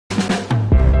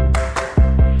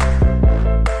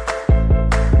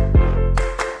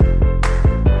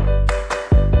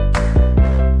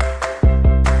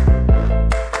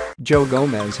Joe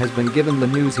Gomez has been given the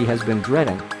news he has been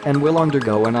dreading and will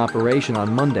undergo an operation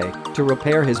on Monday to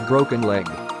repair his broken leg.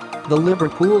 The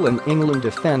Liverpool and England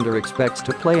defender expects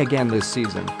to play again this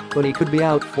season, but he could be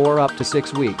out for up to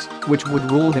 6 weeks, which would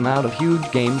rule him out of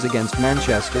huge games against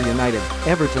Manchester United,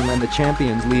 Everton and the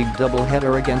Champions League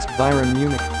doubleheader against Bayern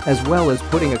Munich, as well as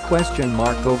putting a question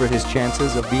mark over his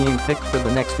chances of being picked for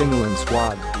the next England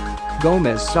squad.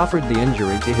 Gomez suffered the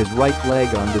injury to his right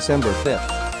leg on December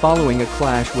 5, following a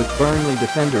clash with Burnley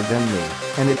defender Ben Mee,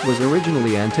 and it was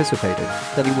originally anticipated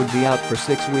that he would be out for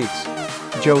 6 weeks.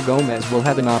 Joe Gomez will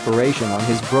have an operation on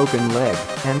his broken leg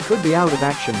and could be out of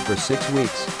action for 6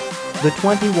 weeks. The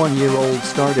 21-year-old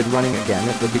started running again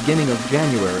at the beginning of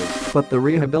January, but the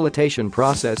rehabilitation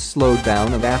process slowed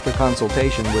down, and after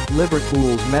consultation with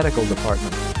Liverpool's medical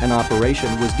department, an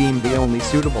operation was deemed the only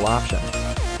suitable option.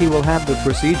 He will have the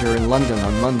procedure in London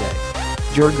on Monday.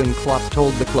 Jurgen Klopp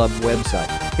told the club website,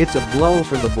 "It's a blow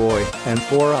for the boy and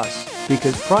for us,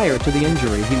 because prior to the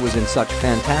injury he was in such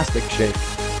fantastic shape.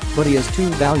 But he is too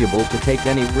valuable to take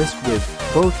any risk with,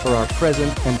 both for our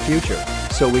present and future,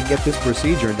 so we get this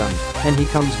procedure done, and he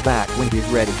comes back when he's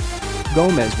ready."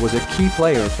 Gomez was a key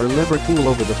player for Liverpool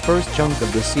over the first chunk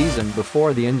of the season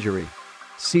before the injury.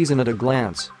 Season at a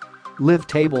glance. Live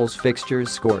tables, fixtures,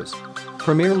 scores.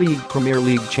 Premier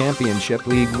League Championship,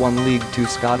 League 1, League 2,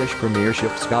 Scottish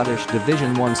Premiership, Scottish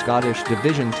Division 1, Scottish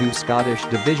Division 2, Scottish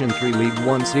Division 3, League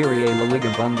 1, Serie A, La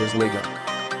Liga, Bundesliga.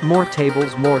 More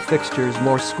tables, more fixtures,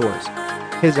 more scores.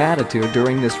 His attitude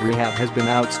during this rehab has been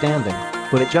outstanding,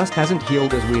 but it just hasn't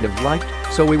healed as we'd have liked,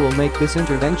 so we will make this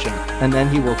intervention, and then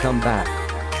he will come back.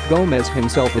 Gomez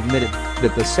himself admitted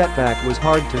that the setback was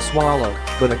hard to swallow,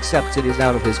 but accepts it is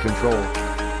out of his control.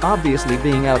 "Obviously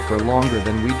being out for longer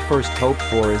than we'd first hoped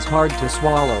for is hard to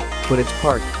swallow, but it's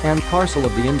part and parcel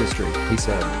of the industry," he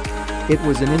said. "It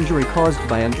was an injury caused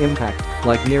by an impact,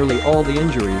 like nearly all the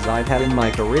injuries I've had in my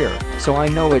career, so I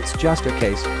know it's just a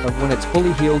case of when it's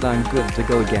fully healed I'm good to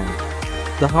go again.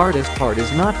 The hardest part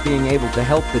is not being able to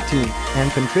help the team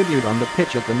and contribute on the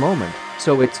pitch at the moment,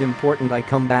 so it's important I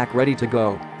come back ready to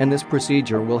go, and this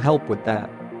procedure will help with that.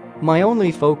 My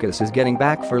only focus is getting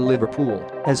back for Liverpool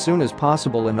as soon as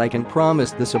possible, and I can promise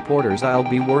the supporters I'll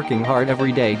be working hard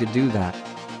every day to do that."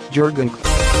 Jurgen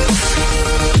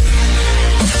Klopp.